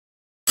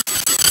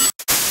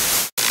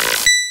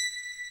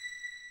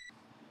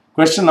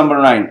Question number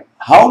 9.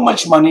 How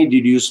much money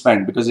did you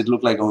spend? Because it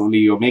looked like only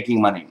you're making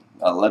money.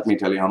 Let me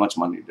tell you how much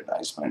money did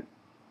I spend.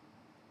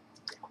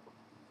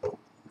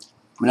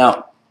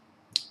 Now,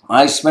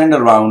 I spend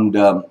around,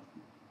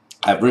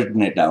 I've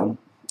written it down.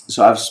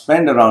 So I've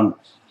spent around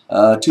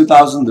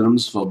 2,000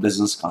 dirhams for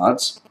business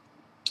cards.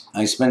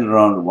 I spent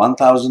around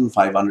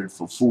 1,500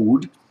 for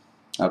food.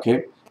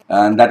 Okay.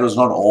 And that was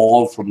not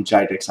all from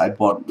GITEX. I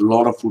bought a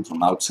lot of food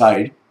from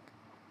outside.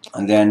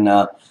 And then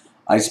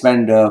I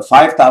spent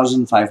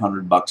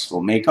 5,500 bucks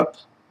for makeup.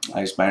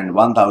 I spent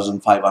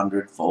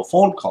 1,500 for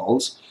phone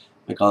calls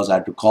because I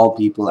had to call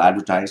people,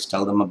 advertise,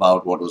 tell them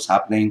about what was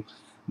happening.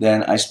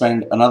 Then I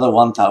spent another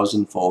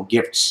 1,000 for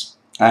gifts.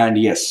 And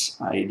yes,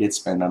 I did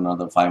spend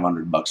another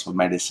 500 bucks for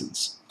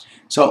medicines.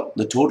 So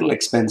the total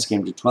expense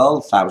came to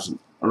 12,000,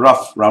 a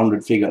rough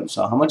rounded figure.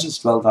 So how much is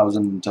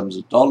 12,000 in terms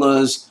of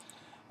dollars?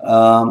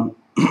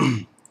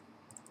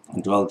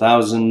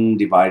 12,000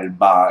 divided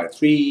by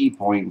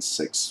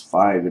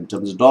 3.65 in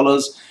terms of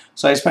dollars.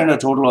 So I spent a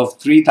total of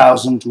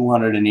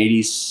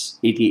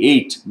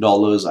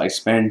 $3,288 I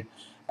spent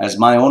as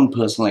my own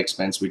personal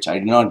expense, which I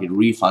did not get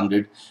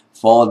refunded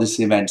for this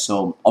event.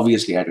 So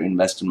obviously I had to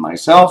invest in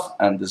myself,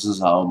 and this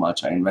is how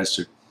much I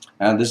invested.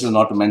 And this is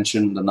not to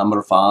mention the number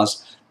of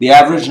hours. The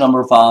average number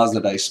of hours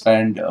that I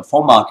spent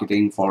for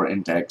marketing for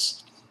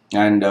GITEX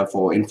and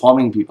for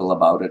informing people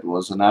about it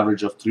was an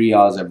average of 3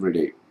 hours every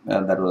day.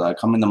 That was, I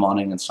come in the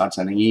morning and start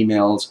sending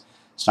emails,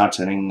 start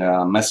sending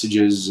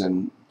messages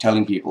and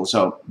telling people.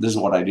 So this is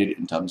what I did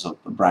in terms of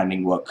the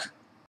branding work.